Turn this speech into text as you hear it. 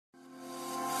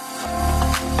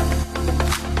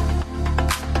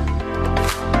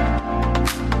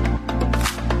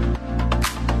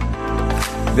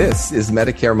This is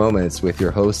Medicare Moments with your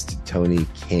host, Tony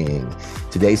King.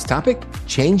 Today's topic,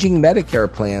 changing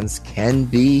Medicare plans can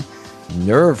be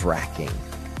nerve-wracking.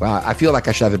 Well, I feel like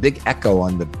I should have a big echo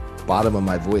on the bottom of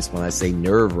my voice when I say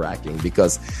nerve-wracking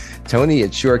because, Tony,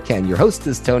 it sure can. Your host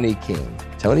is Tony King.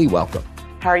 Tony, welcome.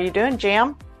 How are you doing,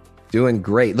 Jim? Doing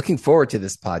great. Looking forward to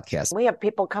this podcast. We have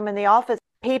people come in the office.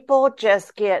 People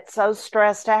just get so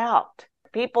stressed out.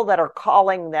 People that are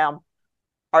calling them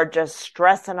are just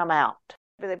stressing them out.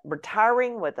 They're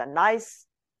retiring with a nice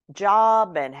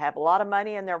job and have a lot of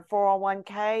money in their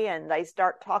 401k, and they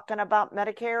start talking about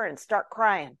Medicare and start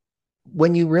crying.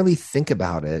 When you really think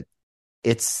about it,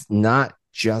 it's not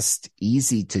just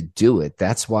easy to do it.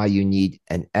 That's why you need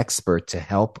an expert to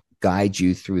help guide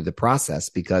you through the process,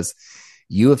 because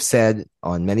you have said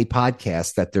on many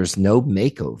podcasts that there's no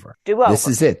makeover. Do-over. This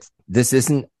is it. This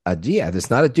isn't there's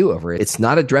not a do-over. It's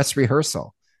not a dress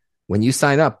rehearsal. When you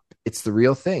sign up, it's the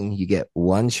real thing. You get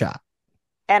one shot.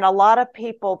 And a lot of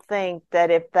people think that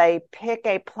if they pick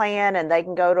a plan and they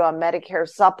can go to a Medicare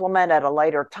supplement at a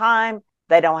later time,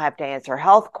 they don't have to answer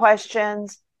health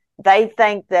questions. They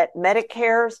think that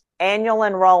Medicare's annual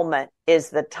enrollment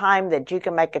is the time that you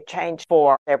can make a change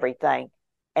for everything.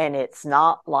 And it's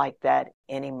not like that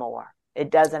anymore.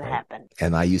 It doesn't happen.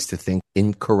 And I used to think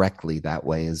incorrectly that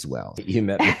way as well. You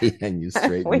met me and you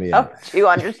straightened me out. You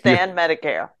understand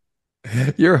Medicare.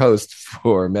 Your host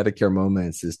for Medicare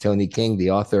Moments is Tony King, the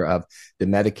author of the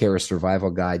Medicare Survival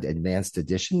Guide Advanced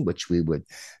Edition, which we would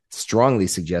strongly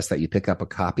suggest that you pick up a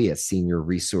copy at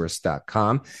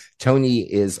seniorresource.com. Tony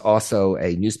is also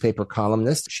a newspaper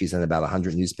columnist. She's in about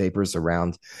 100 newspapers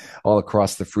around all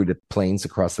across the fruited plains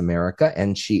across America.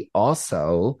 And she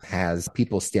also has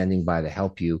people standing by to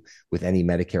help you with any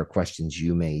Medicare questions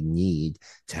you may need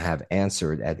to have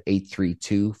answered at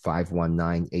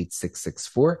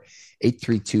 832-519-8664.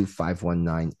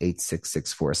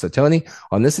 832-519-8664. So, Tony,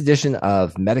 on this edition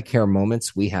of Medicare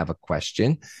Moments, we have a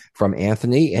question from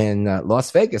Anthony in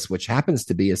Las Vegas, which happens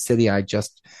to be a city I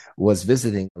just was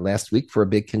visiting last week for a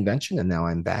big convention. And now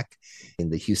I'm back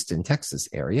in the Houston, Texas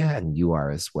area, and you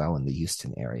are as well in the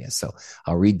Houston area. So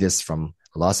I'll read this from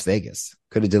Las Vegas.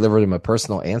 Could have delivered him a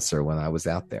personal answer when I was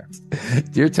out there.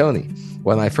 Dear Tony,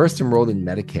 when I first enrolled in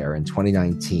Medicare in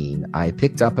 2019, I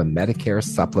picked up a Medicare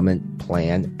Supplement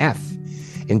Plan F.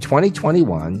 In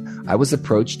 2021, I was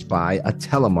approached by a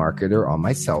telemarketer on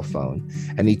my cell phone,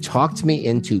 and he talked me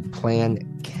into Plan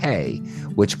K,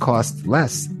 which cost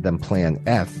less than Plan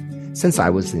F since I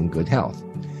was in good health.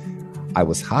 I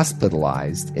was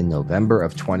hospitalized in November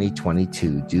of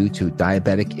 2022 due to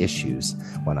diabetic issues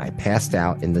when I passed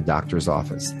out in the doctor's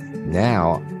office.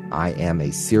 Now I am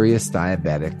a serious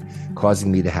diabetic,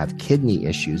 causing me to have kidney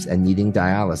issues and needing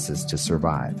dialysis to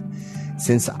survive.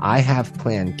 Since I have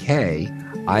Plan K,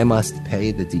 I must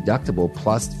pay the deductible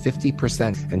plus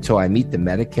 50% until I meet the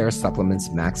Medicare supplement's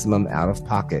maximum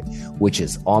out-of-pocket, which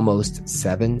is almost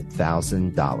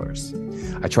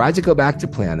 $7,000. I tried to go back to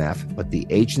Plan F, but the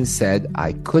agent said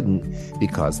I couldn't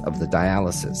because of the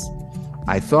dialysis.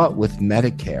 I thought with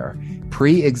Medicare,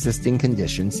 pre-existing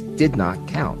conditions did not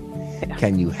count.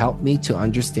 Can you help me to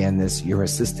understand this? Your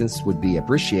assistance would be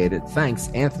appreciated. Thanks,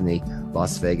 Anthony,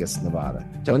 Las Vegas, Nevada.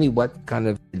 Tony, what kind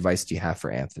of advice do you have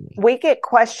for Anthony? We get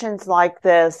questions like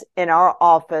this in our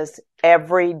office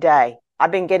every day. I've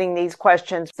been getting these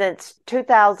questions since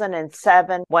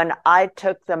 2007 when I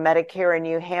took the Medicare and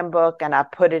You handbook and I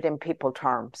put it in people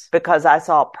terms because I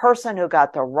saw a person who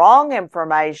got the wrong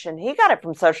information. He got it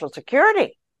from Social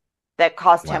Security. That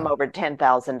cost him over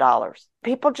 $10,000.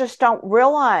 People just don't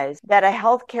realize that a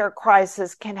healthcare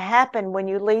crisis can happen when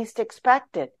you least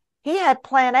expect it. He had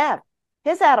Plan F.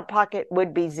 His out-of-pocket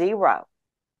would be zero.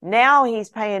 Now he's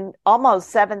paying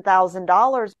almost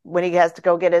 $7,000 when he has to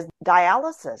go get his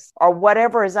dialysis or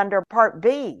whatever is under Part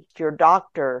B, your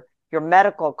doctor, your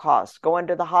medical costs, going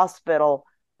to the hospital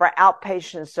for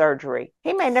outpatient surgery.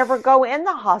 He may never go in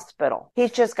the hospital. He's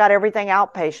just got everything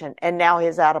outpatient, and now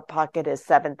his out-of-pocket is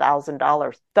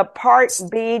 $7,000. The Part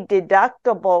B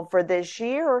deductible for this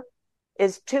year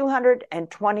is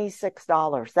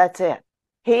 $226. That's it.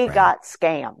 He got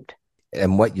scammed.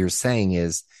 And what you're saying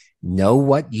is know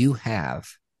what you have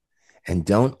and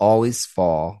don't always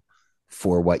fall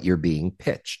for what you're being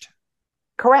pitched.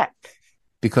 Correct.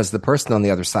 Because the person on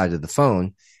the other side of the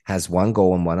phone has one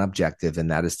goal and one objective, and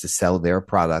that is to sell their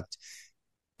product.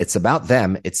 It's about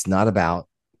them. It's not about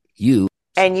you.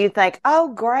 And you think,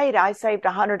 oh, great, I saved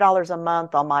 $100 a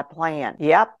month on my plan.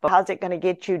 Yep, but how's it going to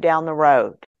get you down the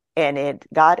road? And it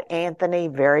got Anthony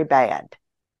very bad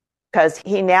because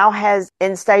he now has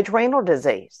end-stage renal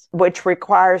disease, which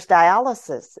requires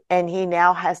dialysis, and he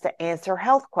now has to answer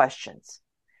health questions.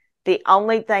 The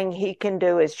only thing he can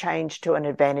do is change to an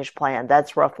Advantage plan.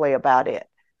 That's roughly about it.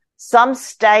 Some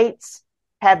states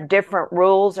have different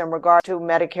rules in regard to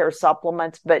Medicare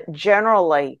supplements, but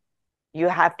generally you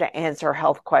have to answer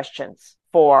health questions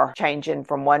for changing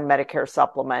from one Medicare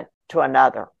supplement to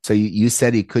another. So you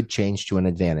said he could change to an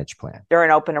Advantage plan.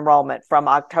 During open enrollment from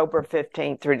October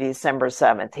 15th through December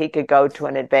 7th, he could go to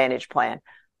an Advantage plan.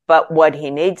 But what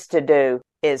he needs to do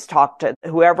is talk to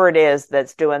whoever it is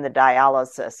that's doing the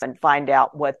dialysis and find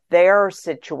out what their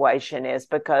situation is,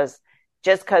 because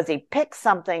just because he picks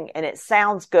something and it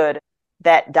sounds good,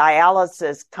 that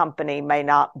dialysis company may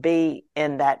not be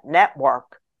in that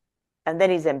network, and then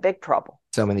he's in big trouble.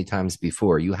 So many times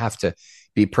before, you have to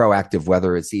be proactive,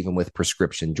 whether it's even with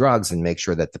prescription drugs, and make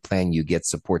sure that the plan you get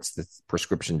supports the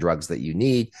prescription drugs that you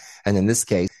need. And in this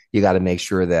case, you got to make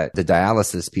sure that the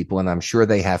dialysis people, and I'm sure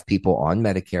they have people on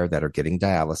Medicare that are getting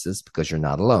dialysis because you're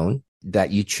not alone,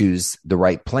 that you choose the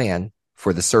right plan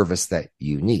for the service that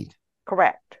you need.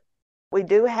 Correct. We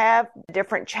do have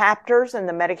different chapters in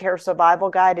the Medicare Survival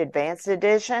Guide Advanced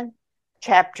Edition.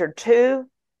 Chapter 2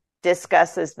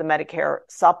 discusses the Medicare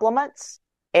supplements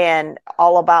and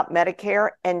all about Medicare.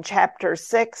 And Chapter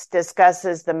 6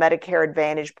 discusses the Medicare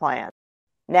Advantage plan.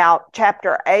 Now,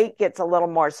 Chapter 8 gets a little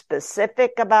more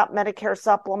specific about Medicare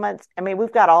supplements. I mean,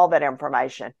 we've got all that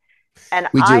information. And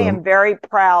I am very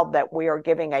proud that we are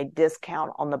giving a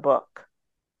discount on the book.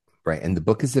 Right. And the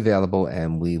book is available,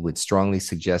 and we would strongly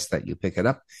suggest that you pick it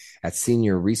up at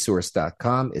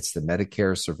seniorresource.com. It's the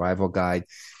Medicare Survival Guide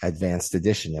Advanced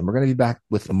Edition. And we're going to be back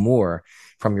with more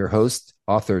from your host,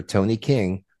 author Tony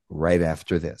King, right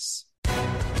after this.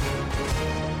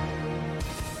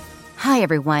 Hi,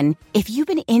 everyone. If you've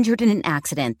been injured in an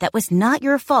accident that was not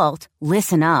your fault,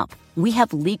 listen up. We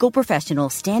have legal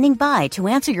professionals standing by to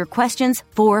answer your questions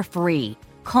for free.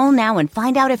 Call now and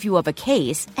find out if you have a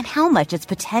case and how much it's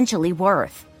potentially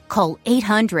worth. Call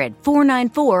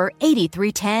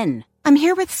 800-494-8310. I'm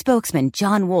here with spokesman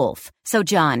John Wolf. So,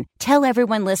 John, tell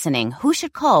everyone listening who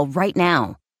should call right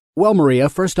now. Well, Maria,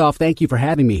 first off, thank you for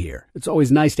having me here. It's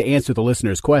always nice to answer the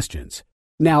listeners' questions.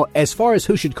 Now, as far as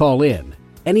who should call in,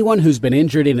 anyone who's been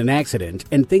injured in an accident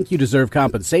and think you deserve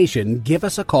compensation, give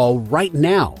us a call right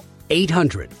now.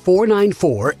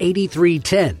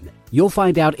 800-494-8310. You'll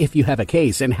find out if you have a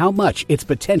case and how much it's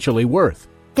potentially worth.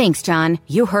 Thanks, John.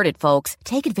 You heard it, folks.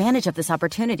 Take advantage of this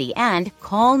opportunity and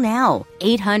call now.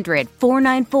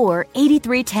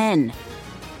 800-494-8310.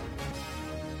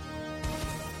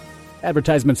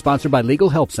 Advertisement sponsored by Legal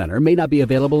Help Center. May not be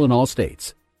available in all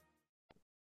states.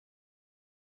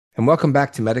 And welcome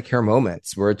back to Medicare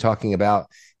Moments. We're talking about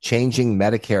changing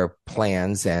Medicare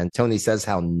plans. And Tony says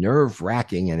how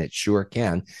nerve-wracking, and it sure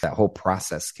can, that whole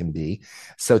process can be.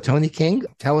 So Tony King,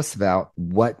 tell us about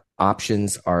what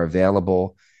options are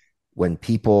available when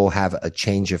people have a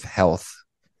change of health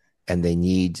and they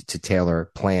need to tailor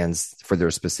plans for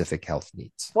their specific health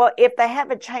needs. Well, if they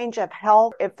have a change of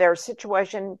health, if their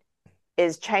situation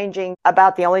is changing,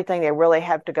 about the only thing they really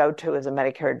have to go to is a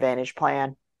Medicare Advantage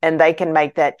plan. And they can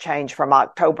make that change from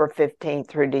October 15th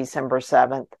through December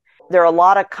 7th. There are a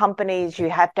lot of companies you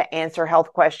have to answer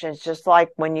health questions, just like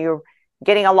when you're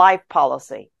getting a life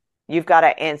policy. You've got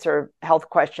to answer health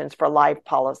questions for life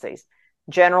policies.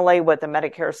 Generally, with the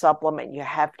Medicare supplement, you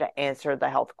have to answer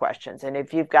the health questions. And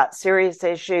if you've got serious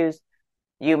issues,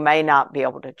 you may not be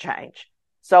able to change.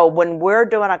 So when we're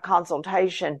doing a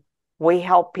consultation, we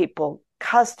help people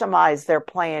customize their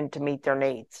plan to meet their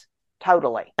needs.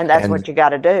 Totally. And that's what you got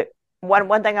to do.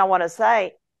 One thing I want to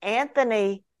say,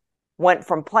 Anthony went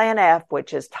from Plan F,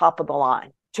 which is top of the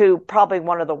line, to probably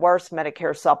one of the worst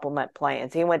Medicare supplement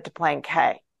plans. He went to Plan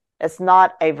K. It's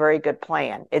not a very good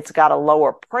plan. It's got a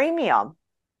lower premium,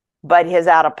 but his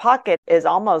out-of-pocket is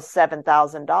almost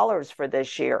 $7,000 for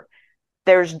this year.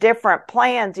 There's different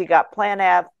plans. You got Plan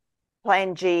F,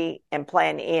 Plan G, and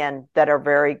Plan N that are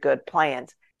very good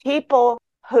plans. People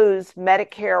whose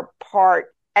Medicare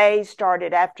Part A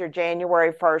started after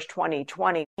January 1st,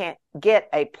 2020 can't get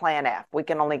a Plan F. We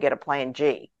can only get a Plan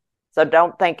G. So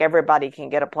don't think everybody can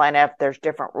get a Plan F. There's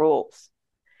different rules.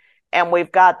 And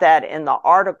we've got that in the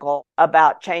article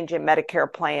about changing Medicare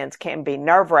plans can be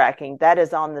nerve-wracking. That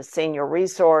is on the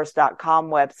seniorresource.com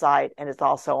website, and it's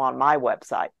also on my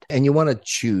website. And you want to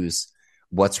choose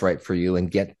what's right for you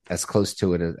and get as close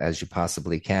to it as you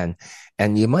possibly can.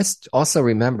 And you must also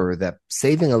remember that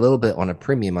saving a little bit on a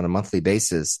premium on a monthly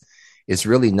basis is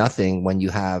really nothing when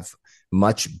you have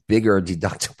much bigger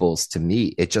deductibles to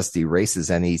meet. It just erases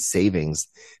any savings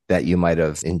that you might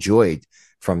have enjoyed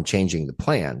from changing the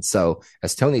plan. So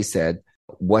as Tony said,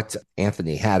 What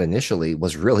Anthony had initially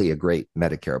was really a great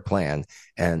Medicare plan,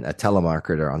 and a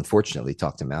telemarketer unfortunately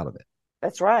talked him out of it.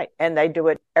 That's right. And they do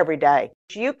it every day.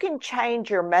 You can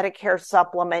change your Medicare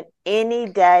supplement any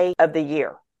day of the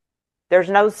year. There's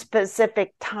no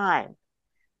specific time.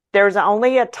 There's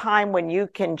only a time when you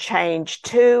can change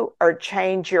to or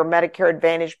change your Medicare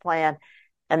Advantage plan,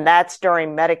 and that's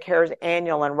during Medicare's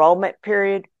annual enrollment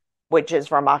period, which is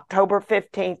from October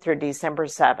 15th through December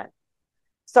 7th.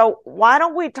 So why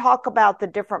don't we talk about the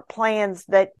different plans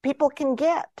that people can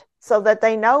get so that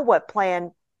they know what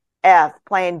Plan F,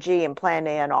 Plan G, and Plan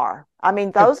N are? I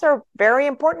mean, those are very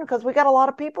important because we got a lot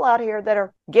of people out here that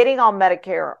are getting on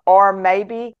Medicare, or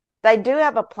maybe they do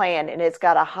have a plan and it's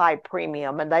got a high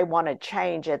premium and they want to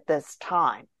change at this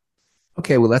time.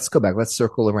 Okay, well, let's go back. Let's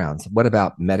circle around. What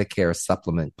about Medicare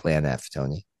Supplement Plan F,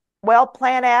 Tony? Well,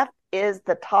 Plan F is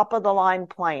the top of the line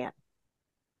plan.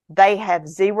 They have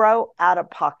zero out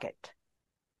of pocket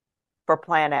for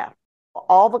Plan F.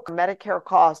 All the Medicare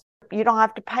costs, you don't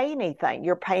have to pay anything.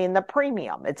 You're paying the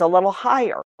premium. It's a little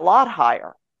higher, a lot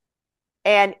higher.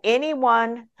 And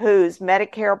anyone whose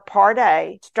Medicare Part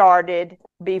A started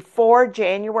before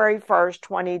January 1st,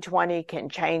 2020 can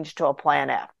change to a Plan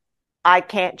F. I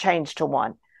can't change to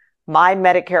one. My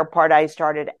Medicare Part A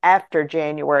started after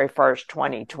January 1st,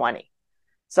 2020.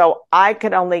 So I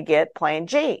could only get Plan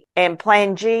G. And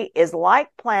Plan G is like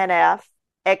Plan F,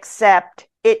 except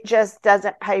it just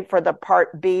doesn't pay for the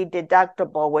Part B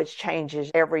deductible, which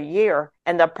changes every year.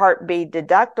 And the Part B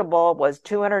deductible was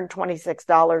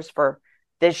 $226 for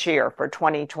this year, for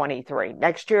 2023.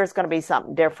 Next year is going to be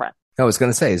something different. I was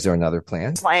going to say, is there another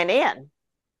plan? Plan N.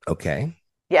 Okay.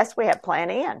 Yes, we have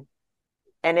Plan N.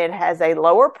 And it has a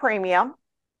lower premium.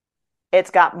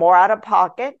 It's got more out of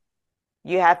pocket.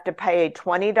 You have to pay a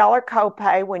 $20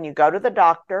 copay when you go to the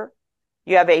doctor.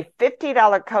 You have a $50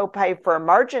 copay for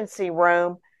emergency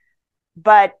room,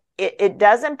 but it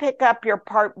doesn't pick up your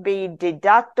Part B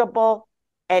deductible,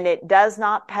 and it does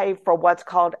not pay for what's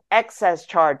called excess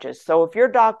charges. So if your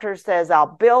doctor says, I'll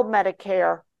bill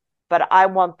Medicare, but I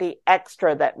want the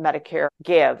extra that Medicare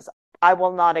gives, I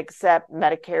will not accept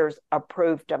Medicare's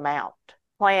approved amount.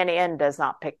 Plan N does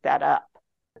not pick that up.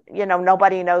 You know,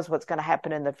 nobody knows what's going to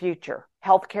happen in the future.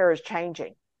 Healthcare is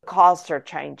changing. Costs are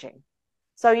changing.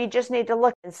 So you just need to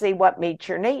look and see what meets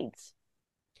your needs.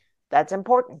 That's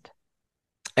important.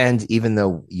 And even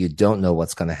though you don't know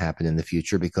what's going to happen in the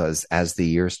future, because as the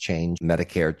years change,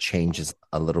 Medicare changes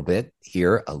a little bit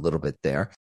here, a little bit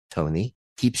there. Tony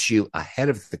keeps you ahead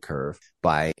of the curve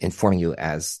by informing you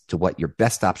as to what your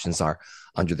best options are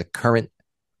under the current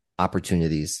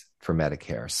opportunities for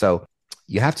Medicare. So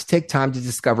you have to take time to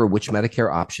discover which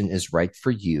Medicare option is right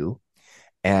for you.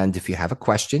 And if you have a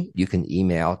question, you can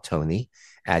email Tony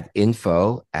at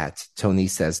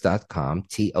info@tonysays.com,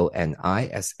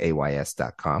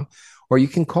 TONISAYS.com, or you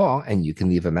can call and you can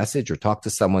leave a message or talk to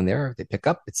someone there. If they pick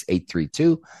up, it's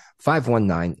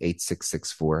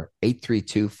 832-519-8664,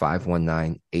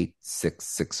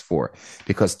 832-519-8664,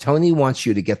 because Tony wants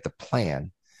you to get the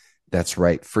plan that's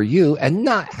right for you and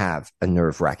not have a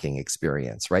nerve-wracking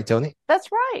experience. Right, Tony? That's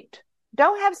right.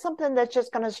 Don't have something that's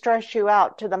just going to stress you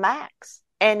out to the max.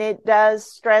 And it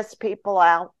does stress people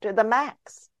out to the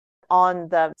max. On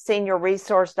the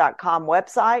seniorresource.com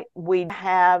website, we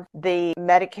have the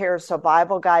Medicare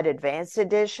Survival Guide Advanced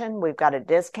Edition. We've got a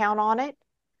discount on it.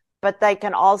 But they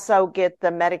can also get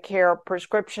the Medicare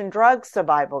Prescription Drug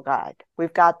Survival Guide.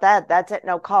 We've got that. That's at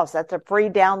no cost. That's a free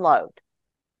download.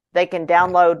 They can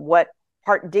download what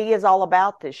Part D is all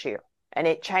about this year. And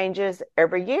it changes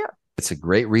every year. It's a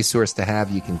great resource to have.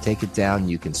 You can take it down.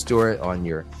 You can store it on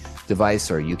your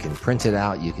device, or you can print it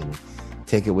out. You can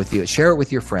take it with you. Share it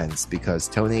with your friends, because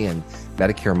Tony and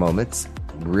Medicare Moments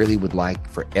really would like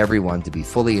for everyone to be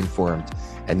fully informed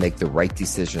and make the right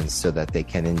decisions so that they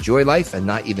can enjoy life and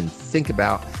not even think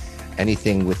about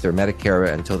anything with their Medicare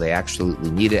until they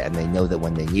absolutely need it, and they know that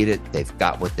when they need it, they've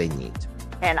got what they need.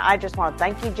 And I just want to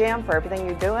thank you, Jim, for everything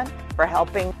you're doing, for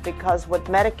helping, because with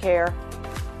Medicare,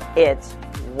 it's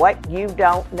what you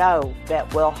don't know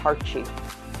that will hurt you.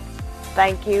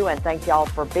 Thank you, and thank y'all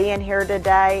for being here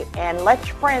today. And let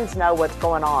your friends know what's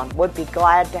going on. We'd be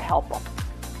glad to help them.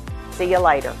 See you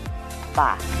later.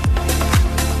 Bye.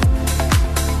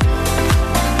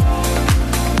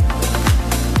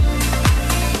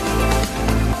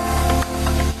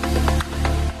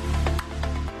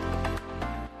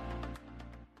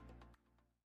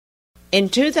 In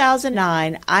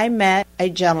 2009, I met a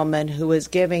gentleman who was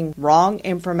giving wrong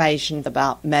information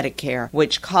about Medicare,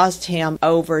 which cost him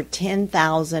over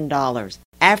 $10,000.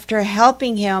 After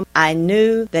helping him, I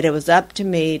knew that it was up to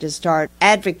me to start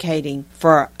advocating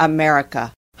for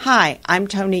America. Hi, I'm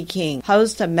Tony King,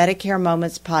 host of Medicare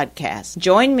Moments podcast.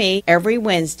 Join me every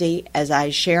Wednesday as I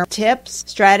share tips,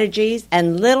 strategies,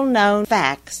 and little-known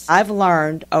facts I've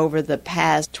learned over the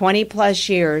past 20-plus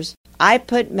years. I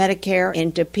put Medicare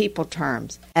into people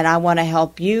terms, and I want to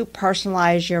help you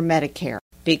personalize your Medicare,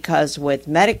 because with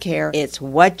Medicare, it's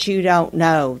what you don't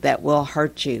know that will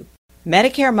hurt you.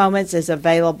 Medicare Moments is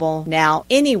available now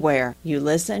anywhere you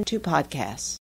listen to podcasts.